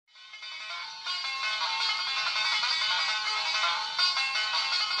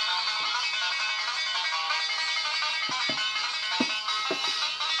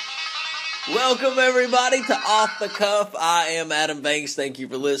Welcome, everybody, to Off the Cuff. I am Adam Banks. Thank you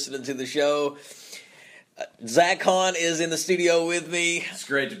for listening to the show. Zach Hahn is in the studio with me. It's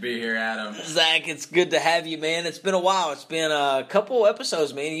great to be here, Adam. Zach, it's good to have you, man. It's been a while. It's been a couple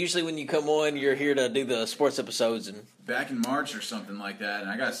episodes, man. Usually when you come on, you're here to do the sports episodes. And back in March or something like that,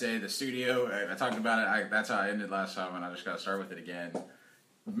 and I gotta say, the studio, I talked about it, that's how I ended last time, and I just gotta start with it again.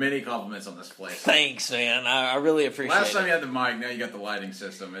 Many compliments on this place. Thanks, man. I really appreciate it. Last time you had the mic, now you got the lighting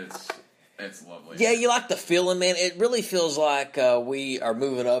system. It's lovely. Yeah, you like the feeling, man. It really feels like we are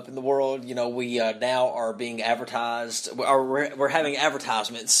moving up in the world. You know, we now are being advertised. We're having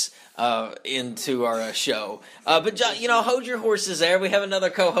advertisements into our show. But, hold your horses there. We have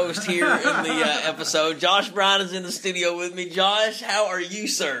another co-host here in the episode. Josh Bryan is in the studio with me. Josh, how are you,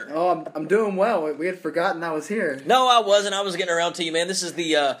 sir? Oh, I'm doing well. We had forgotten I was here. No, I wasn't. I was getting around to you, man. This is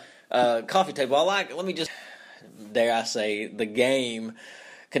the coffee table. Let me just, dare I say, the game.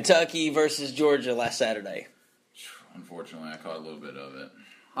 Kentucky versus Georgia last Saturday. Unfortunately, I caught a little bit of it.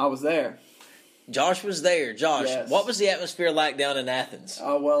 I was there. Josh was there. Josh, yes. What was the atmosphere like down in Athens?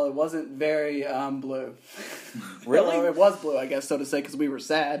 Well, it wasn't very blue. Really? It was blue, I guess, so to say, because we were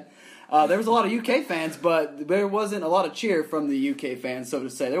sad. There was a lot of UK fans, but there wasn't a lot of cheer from the UK fans, so to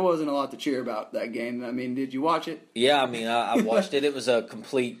say. There wasn't a lot to cheer about that game. I mean, did you watch it? Yeah, I watched it. It was a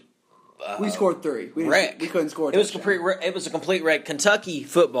complete we scored 3. Wreck. We couldn't score. It was a complete wreck. Kentucky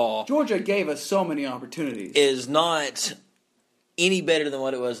football. Georgia gave us so many opportunities. Is not any better than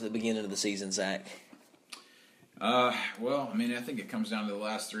what it was at the beginning of the season, Zach. I think it comes down to the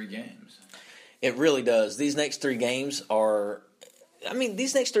last 3 games. It really does. These next 3 games are all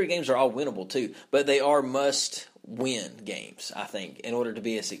winnable too, but they are must-win games, I think, in order to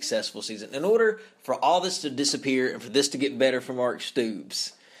be a successful season. In order for all this to disappear and for this to get better for Mark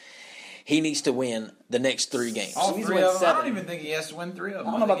Stoops, he needs to win the next 3 games. All 3 of them? I don't even think he has to win 3 of them.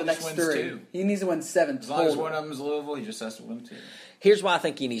 I don't know about the next 3. 2. He needs to win 7 As long as one of them is Louisville, he just has to win 2. Here's why I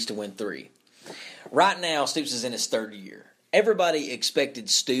think he needs to win 3. Right now, Stoops is in his 3rd year. Everybody expected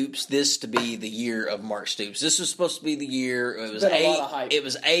Stoops, this to be the year of Mark Stoops. This was supposed to be the year. It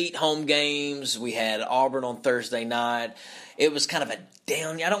was 8 home games. We had Auburn on Thursday night. It was kind of a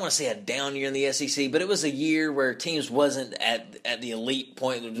down. I don't want to say a down year in the SEC, but it was a year where teams wasn't at the elite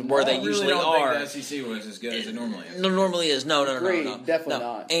point where they usually are. Think the SEC was as good as it normally is. No, normally is. No. Definitely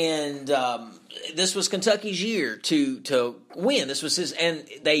not. And this was Kentucky's year to win. This was his, and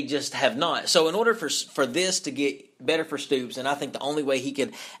they just have not. So in order for this to get better for Stoops, and I think the only way he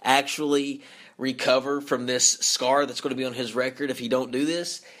could actually recover from this scar that's going to be on his record if he don't do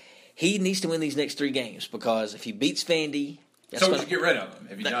this, he needs to win these next 3 games, because if he beats Vandy, so would you get rid of him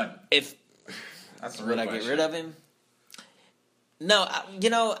if he done? That's the real question. Would I get rid of him? No,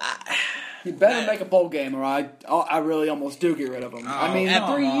 You better make a bowl game, or I really almost do get rid of him.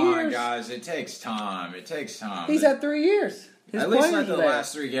 At 3 years, guys, it takes time. He's had 3 years. At least let the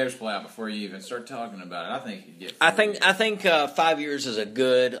last 3 games play out before you even start talking about it. I think you get. I think 5 years is a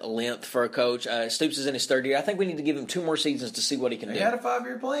good length for a coach. Stoops is in his 3rd year. I think we need to give him 2 more seasons to see what he can do. He had a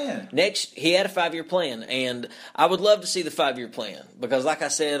 5-year plan. He had a 5-year plan, and I would love to see the 5-year plan, because, like I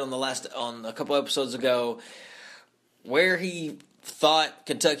said on a couple episodes ago, where he thought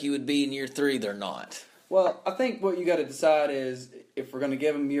Kentucky would be in year 3, they're not. Well, I think what you got to decide is if we're going to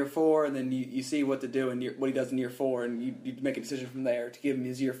give him year 4, and then you see what to do and what he does in year 4, and you make a decision from there to give him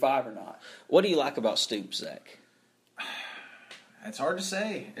his year 5 or not. What do you like about Stoops, Zach? It's hard to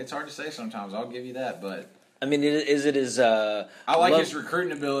say. Sometimes. I'll give you that, but I mean, is it his? I like his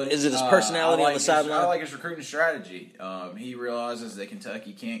recruiting ability. Is it his personality on the sideline? I like his recruiting strategy. He realizes that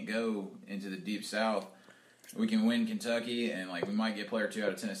Kentucky can't go into the Deep South. We can win Kentucky, and we might get a player or 2 out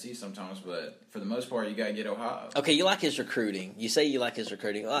of Tennessee sometimes, but for the most part, you got to get Ohio. Okay, you like his recruiting. You say you like his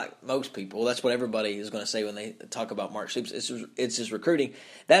recruiting. Like most people, that's what everybody is going to say when they talk about Mark Stoops. It's his recruiting.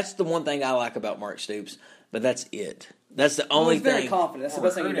 That's the one thing I like about Mark Stoops, but that's it. That's the only thing. He's very confident. That's the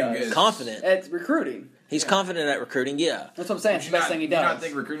best thing he does. Confident. It's recruiting. He's confident at recruiting, yeah. That's what I'm saying. It's the best thing he does. Do you not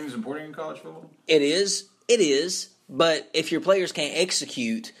think recruiting is important in college football? It is, but if your players can't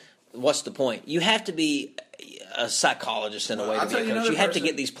execute, what's the point? You have to be a psychologist in a way to be a coach. You have to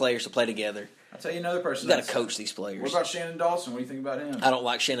get these players to play together. I'll tell you another person. You got to coach these players. What about Shannon Dawson? What do you think about him? I don't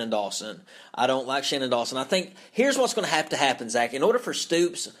like Shannon Dawson. I think here's what's going to have to happen, Zach. In order for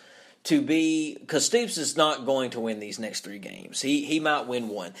Stoops to be, because Stoops is not going to win these next 3 games. He might win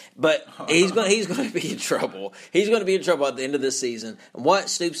 1, but he's going to be in trouble. He's going to be in trouble at the end of this season. And what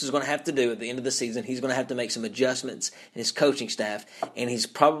Stoops is going to have to do at the end of the season, he's going to have to make some adjustments in his coaching staff, and he's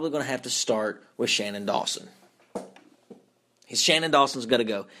probably going to have to start with Shannon Dawson. Shannon Dawson's got to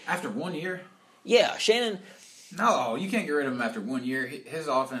go. After 1 year? Yeah, Shannon. No, you can't get rid of him after 1 year. His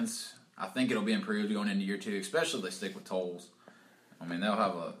offense, I think it'll be improved going into year 2, especially if they stick with Tolles. I mean, they'll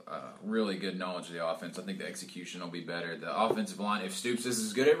have a really good knowledge of the offense. I think the execution will be better. The offensive line, if Stoops is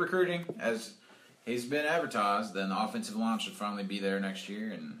as good at recruiting as he's been advertised, then the offensive line should finally be there next year.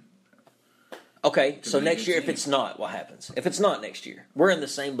 And Okay, so be a next good year, if team. it's not, what happens? If it's not next year, we're in the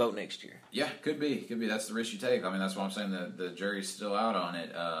same boat next year. yeah, could be. That's the risk you take. I mean, that's why I'm saying the jury's still out on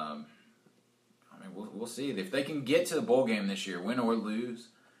it. I mean, we'll see. If they can get to the bowl game this year, win or lose,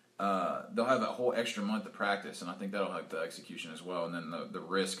 they'll have that whole extra month of practice, and I think that'll help the execution as well. And then the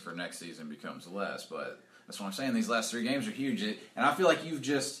risk for next season becomes less. But that's what I'm saying. These last 3 games are huge, and I feel like you've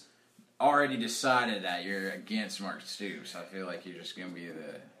just already decided that you're against Mark Stoops. I feel like you're just going to be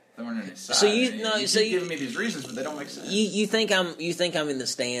the thorn in his side. So you keep giving me these reasons, but they don't make sense. You think I'm in the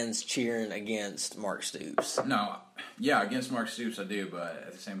stands cheering against Mark Stoops? No, yeah, against Mark Stoops I do, but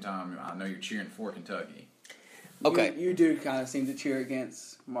at the same time, I know you're cheering for Kentucky. Okay. You do kind of seem to cheer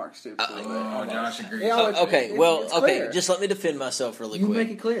against Mark Stoops. a little bit, Oh, almost. Josh agrees. Yeah, Okay, well, it's okay, clear. just let me defend myself really You quick. make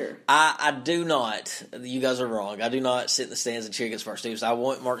it clear. I do not. You guys are wrong. I do not sit in the stands and cheer against Mark Stoops. I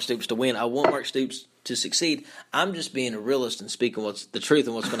want Mark Stoops to win. I want Mark Stoops to succeed. I'm just being a realist and speaking what's the truth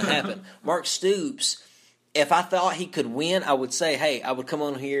and what's going to happen. Mark Stoops, if I thought he could win, I would say, hey, I would come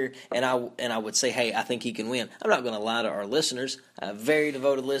on here and I would say, hey, I think he can win. I'm not going to lie to our listeners. I have very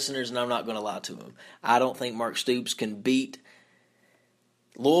devoted listeners, and I'm not going to lie to them. I don't think Mark Stoops can beat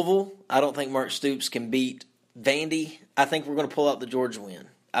Louisville. I don't think Mark Stoops can beat Vandy. I think we're going to pull out the Georgia win.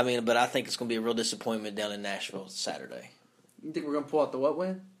 I mean, but I think it's going to be a real disappointment down in Nashville Saturday. You think we're going to pull out the what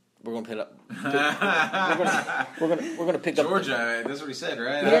win? We're going to pick up. We're going to pick up Georgia, that's what he said,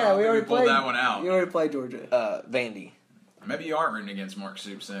 right? Yeah, we already pulled that one out. You already played Georgia. Vandy. Maybe you aren't rooting against Mark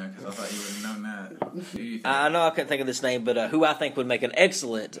Stoops then, because I thought you would have known that. Who do you think? I know I couldn't think of this name, but who I think would make an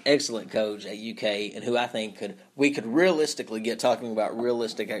excellent coach at UK, and who I think we could realistically get talking about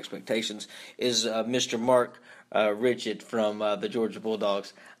realistic expectations is Mr. Mark Richard from the Georgia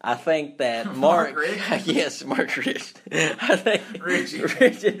Bulldogs. I think that Mark Richt? Yes, Mark Richt. I think Richie.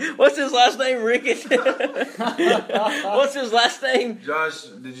 Richard. What's his last name? Rickett. What's his last name? Josh,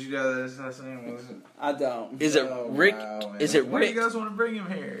 did you guys his last name? What was it? I don't. Is it Rick? Wow, man. Is it Why Rick? do you guys want to bring him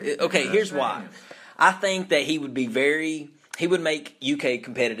here? Okay, That's here's why. name. I think that he would be he would make UK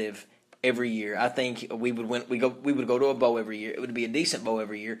competitive every year. I think we would win. We would go to a bowl every year. It would be a decent bowl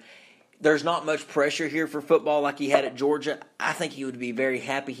every year. There's not much pressure here for football like he had at Georgia. I think he would be very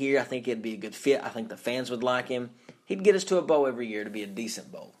happy here. I think it'd be a good fit. I think the fans would like him. He'd get us to a bowl every year to be a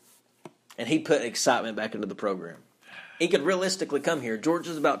decent bowl. And he'd put excitement back into the program. He could realistically come here.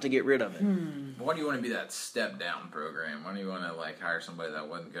 Georgia's about to get rid of him. Why do you want to be that step down program? Why do you want to hire somebody that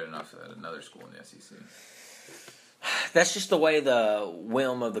wasn't good enough at another school in the SEC? That's just the way the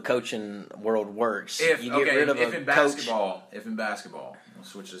whim of the coaching world works. If you get rid of if a in coach. basketball, we'll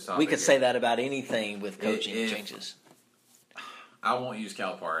switch this topic. We could here. say that about anything with coaching If- changes. I won't use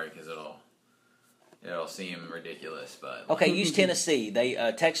Calipari because it'll seem ridiculous, but Okay, use Tennessee. They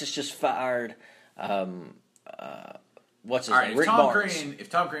Texas just fired. What's his all right. name? If Rick Tom Barnes.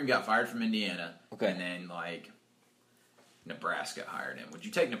 Crean, got fired from Indiana, Okay. and then Nebraska hired him, would you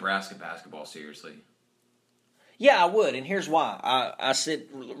take Nebraska basketball seriously? Yeah, I would, and here's why. I said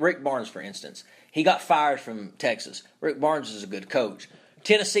Rick Barnes, for instance. He got fired from Texas. Rick Barnes is a good coach.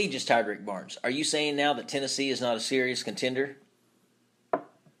 Tennessee just hired Rick Barnes. Are you saying now that Tennessee is not a serious contender?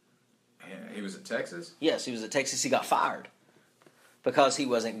 He was at Texas. Yes, he was at Texas. He got fired because he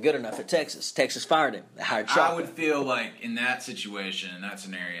wasn't good enough at Texas. Texas fired him. They hired Shaka. I would feel like in that situation, in that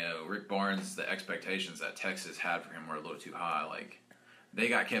scenario, Rick Barnes, the expectations that Texas had for him were a little too high. Like, they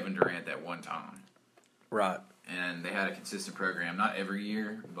got Kevin Durant at one time, Right. and they had a consistent program. Not every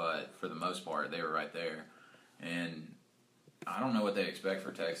year, but for the most part, they were right there. And I don't know what they expect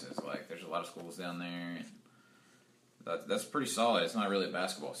for Texas. Like, there's a lot of schools down there. And that's pretty solid. It's not really a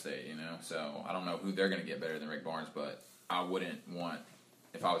basketball state, So I don't know who they're going to get better than Rick Barnes, but I wouldn't want,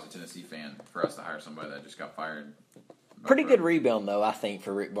 if I was a Tennessee fan, for us to hire somebody that just got fired. Pretty good rebound, though, I think,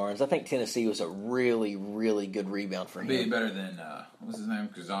 for Rick Barnes. I think Tennessee was a really, really good rebound for Be him. better than what's his name,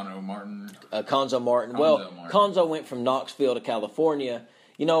 Cuzzano Martin. Konzo Martin. Martin. Konzo went from Knoxville to California.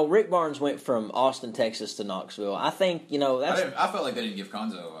 Rick Barnes went from Austin, Texas to Knoxville. I think, that's I felt like they didn't give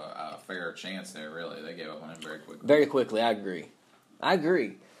Konzo a fair chance there. Really, they gave up on him very quickly. very quickly. I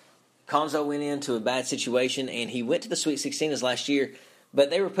agree. Konzo went into a bad situation, and he went to the Sweet 16 his last year. But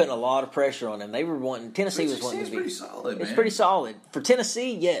they were putting a lot of pressure on him. They were wanting Tennessee was wanting to be pretty solid. It's man. pretty solid for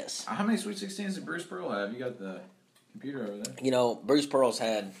Tennessee. Yes, How many Sweet 16s did Bruce Pearl have? You got the computer over there. Bruce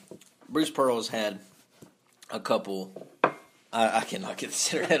Pearl's had a couple. I cannot get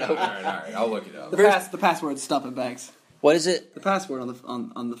the internet All over. right. I'll look it up. The password's Stumping Banks. What is it? The password on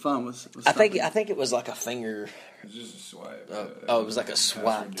the phone was I think it was like a finger. It's just a swipe. It was like a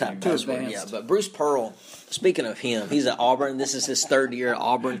swipe type Too password. advanced. Yeah, but Bruce Pearl. Speaking of him, he's at Auburn. This is his third year at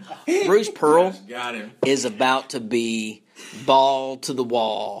Auburn. Bruce Pearl Got him. is about to be ball to the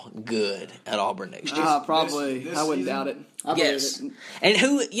wall good at Auburn next year. Probably. this I wouldn't season? doubt it. I Yes, believe and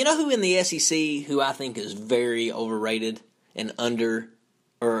who in the SEC who I think is very overrated and and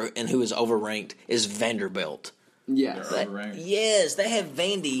who is overranked is Vanderbilt. it. Yes. They're overranked. Yes, they have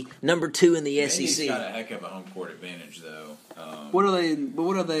Vandy number 2 in the Vandy's SEC. got a heck of a home court advantage, though. What are they? But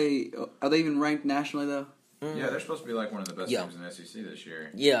what are they? Are they even ranked nationally though? Yeah, they're supposed to be like one of the best Yeah. teams in the SEC this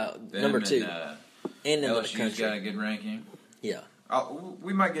year. Yeah, Them number 2, and, and in the LSU's country. got a good ranking. Yeah.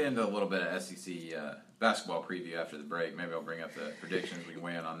 We might get into a little bit of SEC basketball preview after the break. Maybe I'll bring up the predictions. We can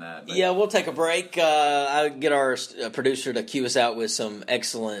weigh in on that. But Yeah, we'll take a break. I'll get our producer to cue us out with some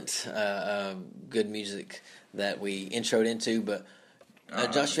excellent, good music that we introed into. But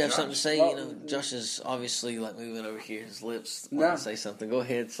Josh, you have something to say? Well, Josh is obviously like moving over here. His lips No. want to say something. Go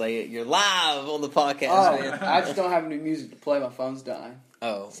ahead, say it. You're live on the podcast, man. I just don't have any music to play. My phone's dying.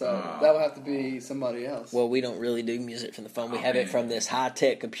 Oh, So that would have to be somebody else. well, we don't really do music from the phone. We Oh, have it man. from this high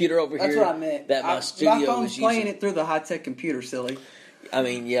tech computer over That's here. what I meant. That my studio my phone's is playing using. it through the high tech computer, silly. I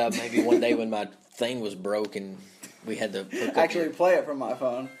mean, yeah, maybe one day when my thing was broke and we had to hook up Actually, your- play it from my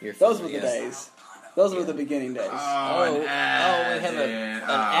phone. Your Those phone, were the yes. days. Those were the beginning days. Oh, we have an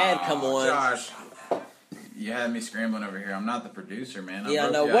ad come on. Josh, you had me scrambling over here. I'm not the producer, man. Yeah,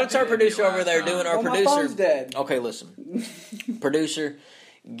 broke no. you. What's I our did it to you producer over last there time. doing? Our Well, my producer. phone's dead. Okay, listen. Producer,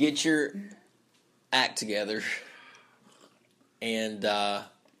 get your act together and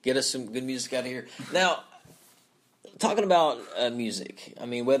get us some good music out of here. Now, talking about music, I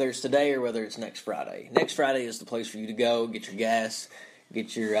mean, whether it's today or whether it's next Friday. Next Friday is the place for you to go, get your gas,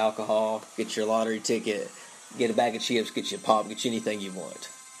 get your alcohol, get your lottery ticket, get a bag of chips, get you a pop, get you anything you want.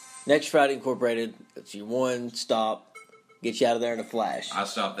 Next Friday Incorporated, it's your one stop, get you out of there in a flash. I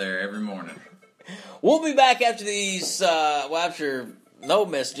stop there every morning. We'll be back after these, after no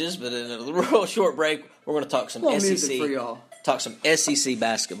messages, but in a real short break, we're going to talk some A little music for SEC, y'all. talk some SEC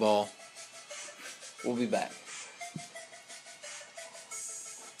basketball. We'll be back.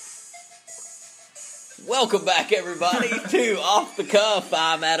 Welcome back, everybody, to Off the Cuff.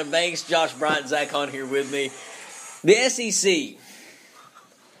 I'm Adam Banks, Josh Bryant, Zach Hahn here with me. The SEC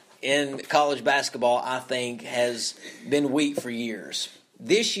in college basketball, I think, has been weak for years.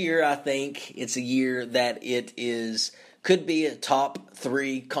 This year, I think it's a year that could be a top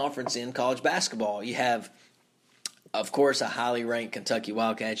 3 conference in college basketball. You have, of course, a highly ranked Kentucky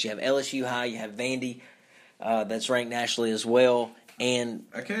Wildcats. You have LSU high. You have Vandy, that's ranked nationally as well. And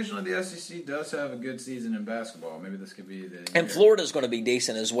Occasionally, the SEC does have a good season in basketball. Maybe this could be the And year. Florida's going to be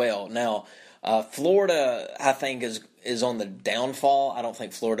decent as well. Now, Florida, I think, is on the downfall. I don't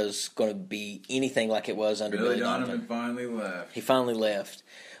think Florida's going to be anything like it was under Billy Billy Donovan Donovan. finally left. He finally left,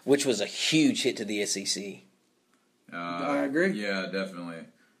 which was a huge hit to the SEC. I agree. Yeah, definitely.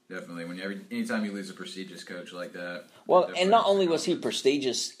 Definitely. Anytime you lose a prestigious coach like that. Well, definitely and not hurts only the was he college.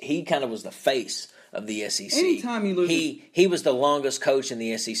 prestigious, he kind of was the face of the SEC. Anytime you lose he was the longest coach in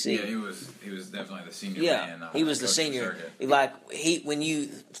the SEC. Yeah, he was definitely the senior Yeah, man. he was the coaching senior. circuit. Like when you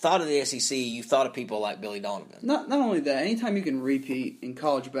thought of the SEC, you thought of people like Billy Donovan. Not only that, anytime you can repeat in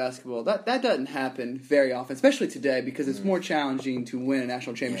college basketball, that doesn't happen very often, especially today because it's more challenging to win a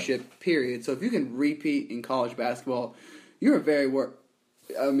national championship. Period. So if you can repeat in college basketball, you're a very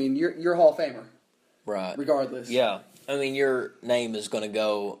you're a Hall of Famer, Right. regardless. Yeah. I mean, your name is going to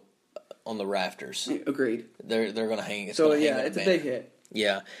go on the rafters. Agreed. They're going to hang. So gonna hang yeah, on it's a banner. big hit.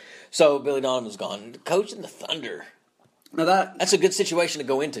 Yeah. So Billy Donovan's gone. Coaching the Thunder. Now That's a good situation to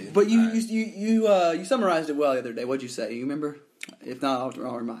go into. but you summarized it well the other day. What'd you say? You remember? If not,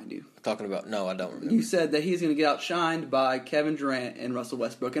 I'll remind you. Talking about no, I don't remember. You said that he's going to get outshined by Kevin Durant and Russell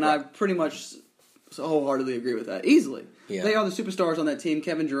Westbrook, and I pretty much wholeheartedly agree with that. Easily, Yeah. they are the superstars on that team.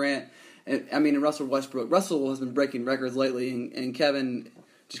 Kevin Durant, and Russell Westbrook. Russell has been breaking records lately, and Kevin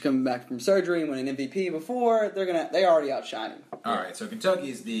just coming back from surgery and winning MVP before. They already outshine him. All right, so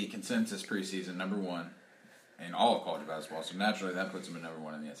Kentucky's the consensus preseason number 1 in all of college basketball, so naturally that puts them at number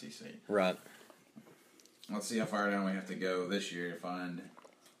 1 in the SEC. Right. Let's see how far down we have to go this year to find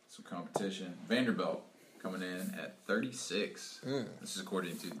some competition. Vanderbilt coming in at 36. This is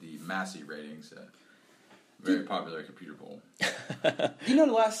according to the Massey ratings, a very popular computer poll. You know,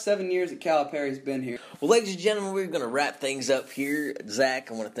 the last 7 years that Calipari's been here. Well, ladies and gentlemen, we're going to wrap things up here.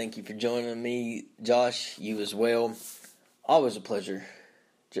 Zach, I want to thank you for joining me. Josh, you as well. Always a pleasure.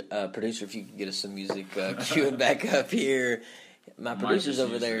 Producer, if you could get us some music queuing back up here. My producer's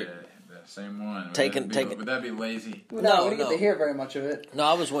over there. same one. Would that be lazy? No, we didn't get to hear very much of it. No,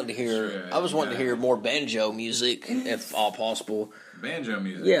 I was wanting to hear. Sure, I was wanting to hear more banjo music, if all possible. Banjo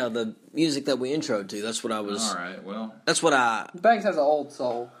music. Yeah, the music that we introed to. That's what I was. All right. Well, that's what I. Banks has an old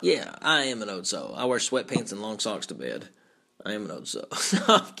soul. Yeah, I am an old soul. I wear sweatpants and long socks to bed. I am an old soul.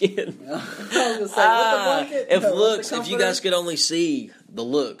 I'm kidding. I was gonna say, with the blanket, if you guys could only see the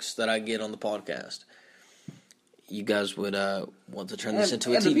looks that I get on the podcast, you guys would want to turn this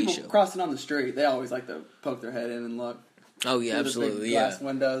into a TV TV people show. Crossing on the street, they always like to poke their head in and look. Oh yeah, absolutely. Glass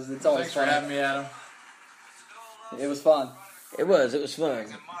windows. It's always thanks for fun. having me, Adam. It was fun. It was fun.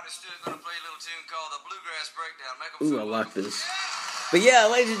 Ooh, I like this. But yeah,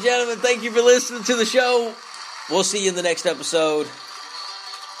 ladies and gentlemen, thank you for listening to the show. We'll see you in the next episode.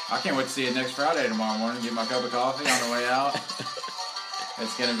 I can't wait to see you next Friday tomorrow morning. Get my cup of coffee on the way out.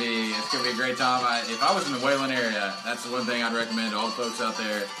 It's gonna be a great time. If I was in the Wayland area, that's the one thing I'd recommend to all the folks out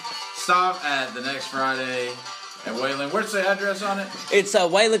there. Stop at the next Friday at Wayland. Where's the address on it? It's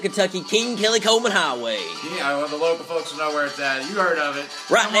Wayland, Kentucky, King Kelly Coleman Highway. Yeah, well, the local folks will know where it's at. You heard of it.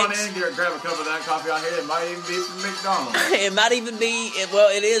 Right Come next. on in, grab a cup of that coffee out here. It might even be from McDonald's. It might even be,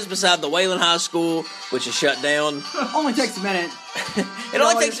 it is beside the Wayland High School, which is shut down. Only takes a minute. It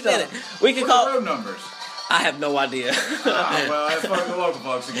only takes a minute. We can What are call. the road numbers? I have no idea. Well, that's fuck the local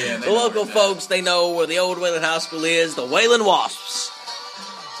folks again. The local folks, they know where the old Wayland High School is, the Wayland Wasps.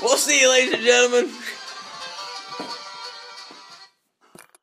 We'll see you, ladies and gentlemen.